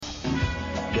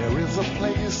a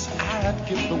place I'd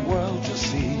give the world to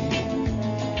see,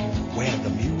 where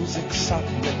the music's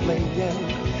softly playing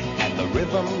and the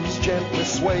rhythm's gently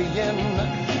swaying.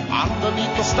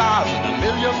 Underneath the stars and a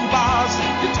million bars,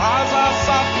 guitars are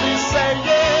softly saying,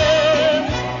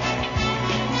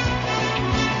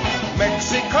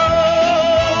 Mexico,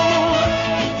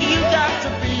 you got to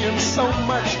be in so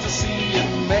much to see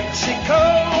in Mexico.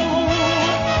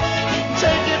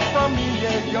 Take it from me,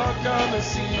 yeah, you're gonna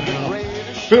see the greatest.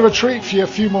 Bit of a treat for you, a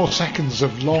few more seconds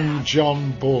of Long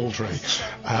John Baldry.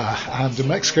 And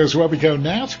Mexico's where we go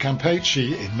now, to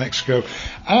Campeche in Mexico,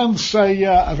 and say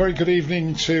a very good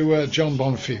evening to John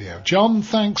Bonfiglio. John,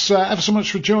 thanks ever so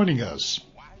much for joining us.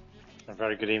 A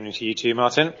very good evening to you too,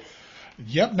 Martin.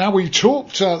 Yep, now we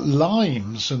talked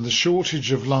limes and the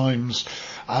shortage of limes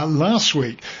last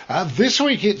week. This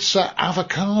week it's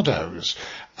avocados.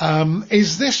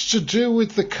 Is this to do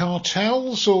with the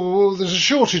cartels, or there's a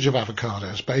shortage of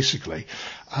avocados, basically?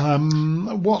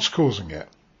 What's causing it?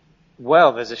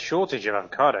 Well, there's a shortage of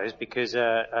avocados because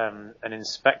an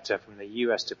inspector from the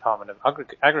U.S. Department of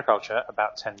Agriculture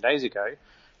about 10 days ago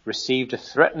received a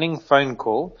threatening phone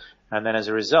call, and then as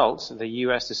a result, the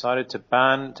U.S. decided to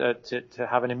ban, to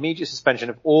have an immediate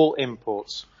suspension of all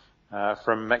imports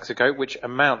from Mexico, which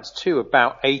amounts to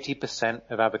about 80%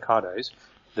 of avocados,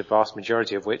 the vast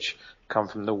majority of which come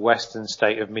from the western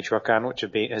state of Michoacan, which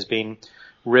has been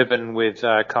riven with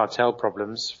cartel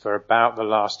problems for about the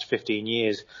last 15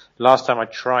 years. Last time I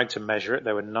tried to measure it,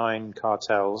 there were 9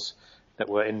 cartels that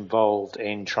were involved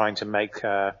in trying to make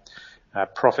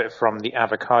profit from the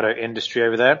avocado industry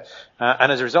over there.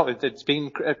 And as a result, it's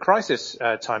been a crisis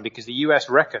time, because the US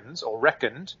reckoned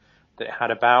that it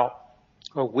had about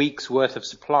a week's worth of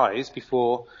supplies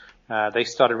before they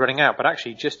started running out. But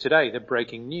actually, just today, the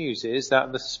breaking news is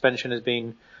that the suspension has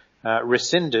been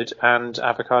rescinded and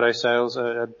avocado sales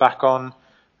are back on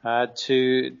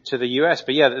to the US.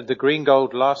 But yeah, the green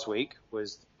gold last week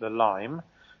was the lime,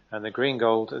 and the green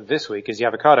gold this week is the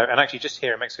avocado. And actually, just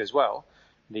here in Mexico as well,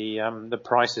 the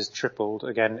price has tripled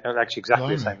again, actually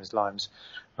exactly the same as limes,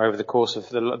 over the course of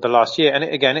the last year. And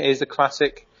it is the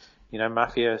classic,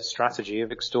 mafia strategy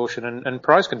of extortion and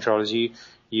price control. As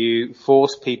you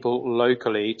force people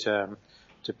locally to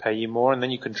pay you more, and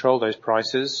then you control those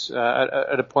prices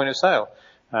at a point of sale.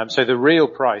 So the real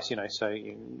price,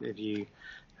 if you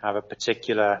have a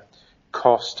particular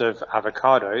cost of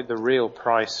avocado, the real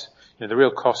price, the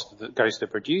real cost that goes to the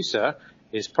producer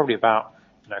is probably about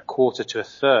a quarter to a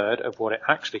third of what it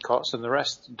actually costs, and the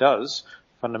rest does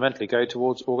fundamentally go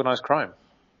towards organised crime.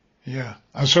 Yeah,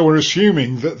 and so we're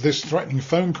assuming that this threatening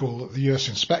phone call that the US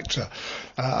Inspector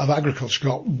of Agriculture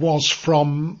got was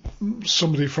from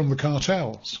somebody from the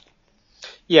cartels.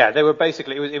 Yeah, they were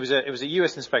basically, it was a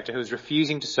US Inspector who was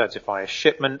refusing to certify a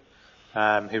shipment,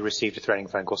 who received a threatening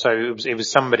phone call. So it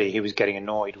was somebody who was getting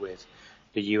annoyed with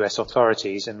the US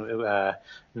authorities and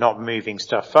not moving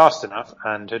stuff fast enough,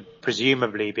 and had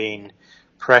presumably been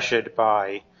pressured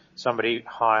by somebody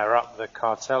higher up the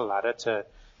cartel ladder to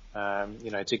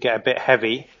get a bit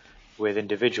heavy with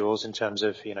individuals in terms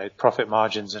of, profit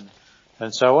margins and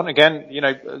so on. Again,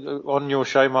 on your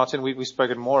show, Martin, we've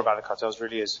spoken more about the cartels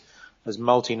really as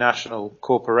multinational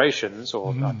corporations,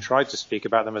 or I've tried to speak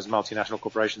about them as multinational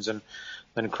corporations and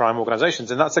crime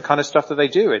organizations. And that's the kind of stuff that they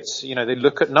do. It's, they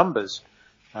look at numbers.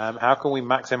 How can we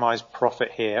maximize profit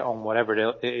here on whatever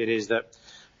it is that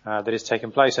is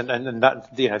taking place? And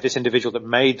that, this individual that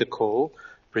made the call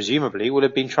presumably would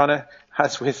have been trying to,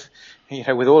 as with,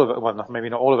 with all of it, well, maybe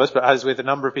not all of us, but as with a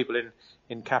number of people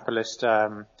in capitalist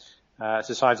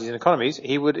societies and economies,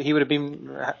 he would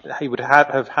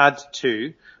have had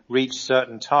to reach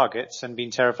certain targets and been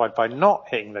terrified by not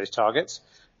hitting those targets,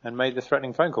 and made the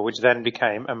threatening phone call, which then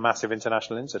became a massive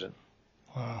international incident.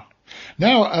 Wow.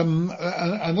 Now,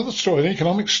 another story, an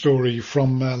economic story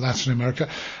from Latin America.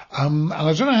 And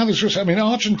I don't know how this works. I mean,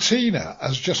 Argentina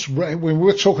has just, when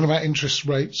we're talking about interest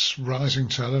rates rising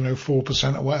to,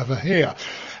 4% or whatever here.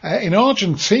 In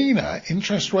Argentina,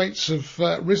 interest rates have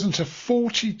risen to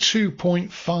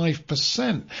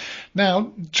 42.5%.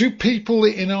 Now, do people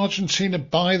in Argentina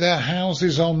buy their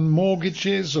houses on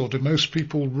mortgages, or do most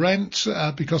people rent?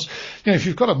 Because, if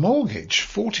you've got a mortgage,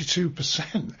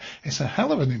 42% is a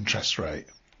hell of an interest rate.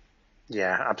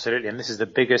 Yeah, absolutely. And this is the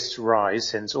biggest rise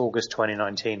since August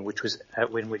 2019, which was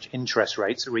in which interest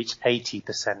rates reached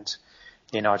 80%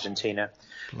 in Argentina.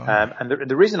 And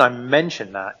the reason I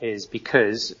mention that is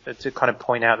because to kind of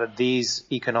point out that these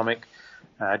economic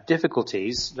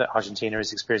difficulties that Argentina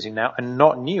is experiencing now are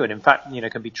not new, and in fact,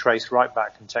 can be traced right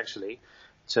back contextually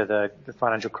to the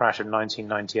financial crash of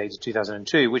 1998 to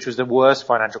 2002, which was the worst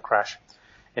financial crash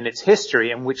in its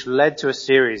history, and which led to a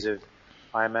series of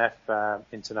IMF,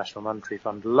 International Monetary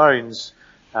Fund loans.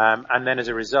 And then as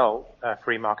a result,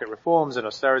 free market reforms and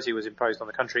austerity was imposed on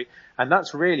the country. And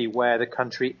that's really where the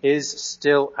country is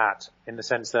still at, in the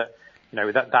sense that,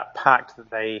 that pact that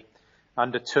they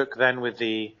undertook then with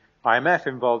the IMF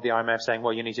involved the IMF saying,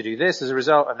 well, you need to do this as a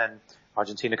result. And then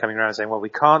Argentina coming around and saying, well, we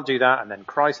can't do that. And then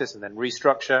crisis and then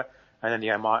restructure. And then the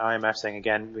IMF saying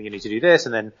again, well, you need to do this.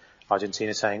 And then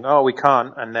Argentina saying, oh, we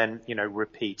can't. And then,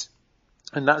 repeat.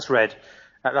 And that's led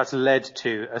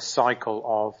to a cycle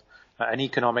of, an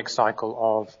economic cycle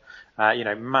of,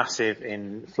 massive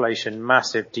inflation,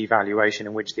 massive devaluation,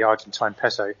 in which the Argentine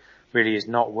peso really is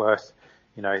not worth,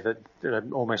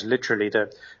 almost literally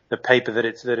the paper that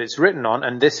it's written on.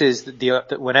 And this is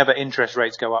whenever interest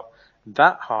rates go up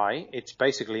that high, it's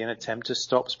basically an attempt to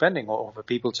stop spending, or for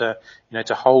people to,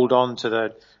 to hold on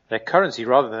to their currency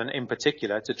rather than, in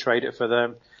particular, to trade it for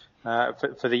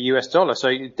the US dollar. So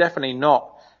definitely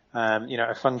not,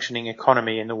 a functioning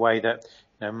economy in the way that,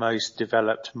 most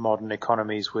developed modern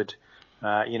economies would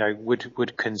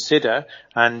consider.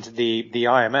 And the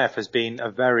IMF has been a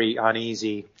very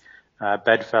uneasy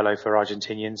bedfellow for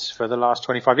Argentinians for the last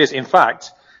 25 years. In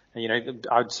fact,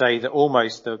 I'd say that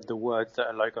almost the words that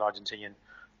a local Argentinian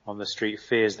on the street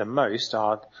fears the most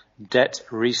are debt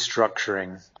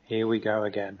restructuring. Here we go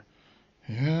again.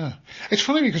 Yeah. It's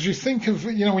funny because you think of,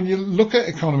 when you look at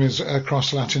economies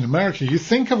across Latin America, you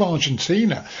think of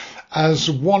Argentina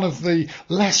as one of the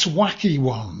less wacky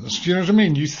ones. Do you know what I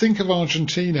mean? You think of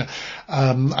Argentina,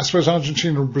 I suppose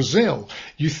Argentina and Brazil,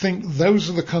 you think those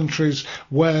are the countries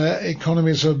where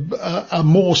economies are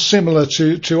more similar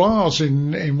to ours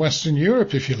in Western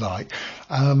Europe, if you like.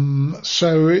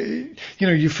 So,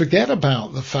 you forget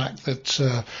about the fact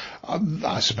that,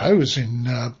 I suppose in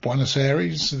Buenos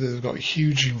Aires, they've got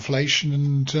huge inflation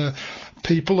and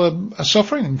people are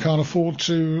suffering and can't afford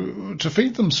to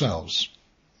feed themselves.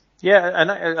 Yeah, and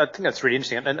I think that's really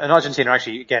interesting. And Argentina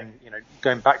actually, again,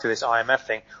 going back to this IMF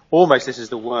thing, almost this is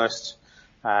the worst,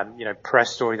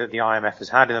 press story that the IMF has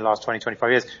had in the last 20,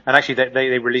 25 years. And actually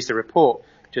they released a report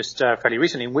just fairly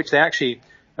recently in which they actually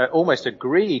almost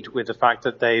agreed with the fact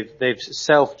that they've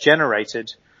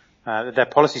self-generated, their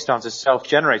policy stance is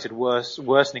self-generated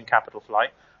worsening capital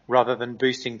flight rather than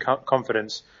boosting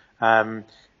confidence in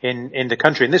the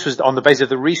country. And this was on the basis of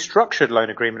the restructured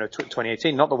loan agreement of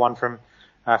 2018, not the one from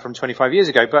 25 years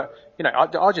ago. But, the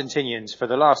Argentinians for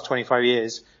the last 25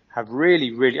 years have really,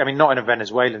 not in a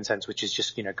Venezuelan sense, which is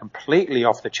just, completely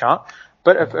off the chart,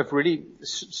 but have really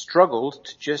struggled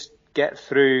to just get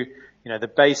through, the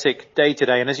basic day to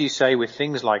day. And as you say, with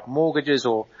things like mortgages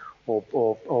or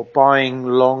buying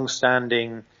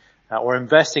long-standing, or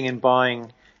investing in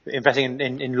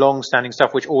long-standing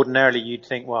stuff, which ordinarily you'd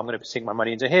think, well, I'm going to sink my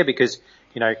money into here because,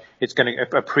 it's going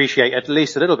to appreciate at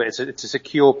least a little bit. It's a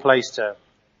secure place to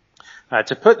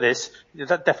put this.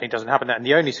 That definitely doesn't happen. And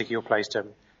the only secure place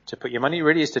to put your money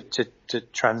really is to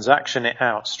transaction it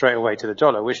out straight away to the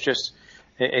dollar, which just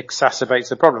exacerbates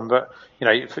the problem. But,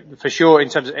 for sure, in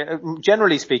terms of,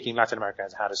 generally speaking, Latin America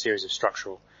has had a series of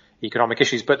structural economic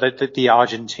issues, but the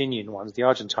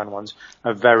Argentine ones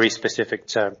are very specific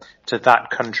to that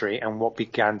country and what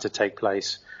began to take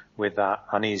place with that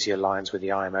uneasy alliance with the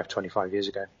IMF 25 years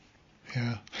ago.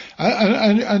 Yeah.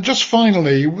 And just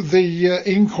finally, the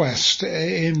inquest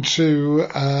into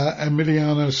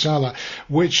Emiliano Sala,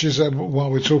 which is, while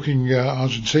we're talking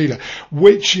Argentina,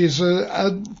 which is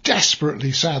a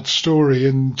desperately sad story,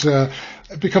 and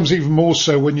it becomes even more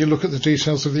so when you look at the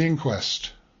details of the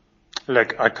inquest.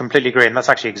 Look, I completely agree, and that's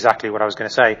actually exactly what I was going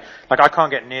to say. I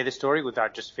can't get near this story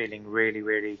without just feeling really,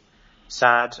 really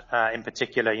sad, in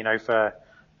particular, for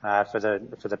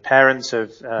the parents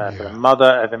of, for the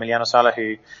mother of Emiliano Sala,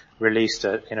 who released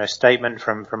a statement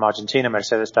from Argentina,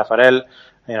 Mercedes Tafarel,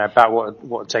 about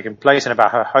what had taken place and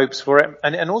about her hopes for it.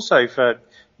 And also for,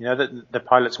 the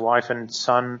pilot's wife and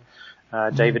son,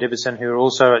 David Iverson, who are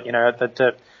also,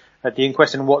 at the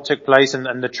inquest and what took place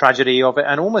and the tragedy of it.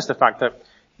 And almost the fact that,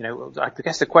 I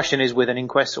guess the question is with an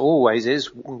inquest always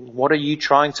is, what are you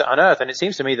trying to unearth? And it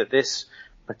seems to me that this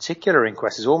particular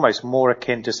inquest is almost more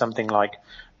akin to something like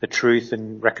the Truth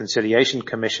and Reconciliation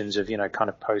Commissions of, kind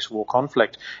of post-war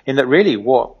conflict, in that really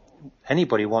what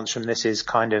anybody wants from this is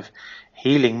kind of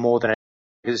healing more than anything.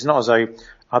 Because it's not as though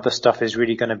other stuff is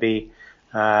really going to be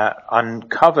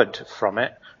uncovered from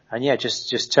it. And yeah,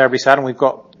 just terribly sad. And we've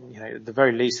got, at the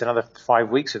very least another 5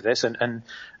 weeks of this, and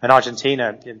Argentine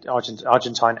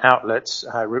outlets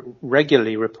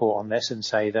regularly report on this and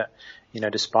say that,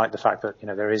 despite the fact that,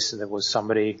 there was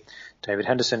somebody, David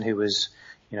Henderson, who was,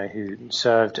 who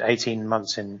served 18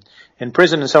 months in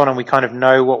prison and so on, and we kind of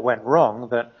know what went wrong,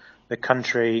 that the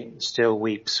country still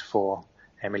weeps for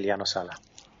Emiliano Sala.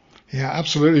 Yeah,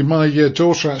 absolutely. My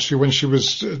daughter, actually, when she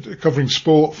was covering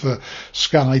sport for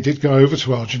Sky, did go over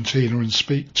to Argentina and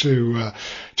speak to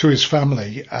his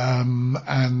family.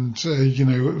 It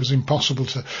was impossible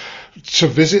to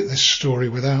visit this story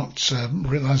without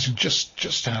realizing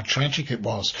just how tragic it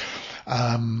was.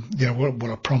 What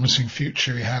a promising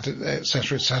future he had, et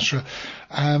cetera,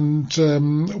 and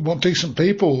what decent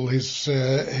people his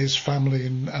family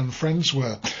and friends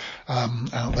were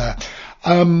out there.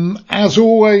 As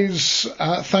always,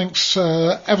 thanks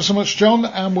ever so much, John,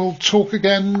 and we'll talk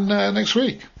again next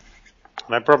week.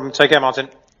 No problem. Take care, Martin.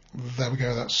 There we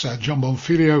go. That's John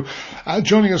Bonfiglio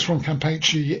joining us from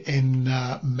Campeche in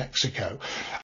Mexico.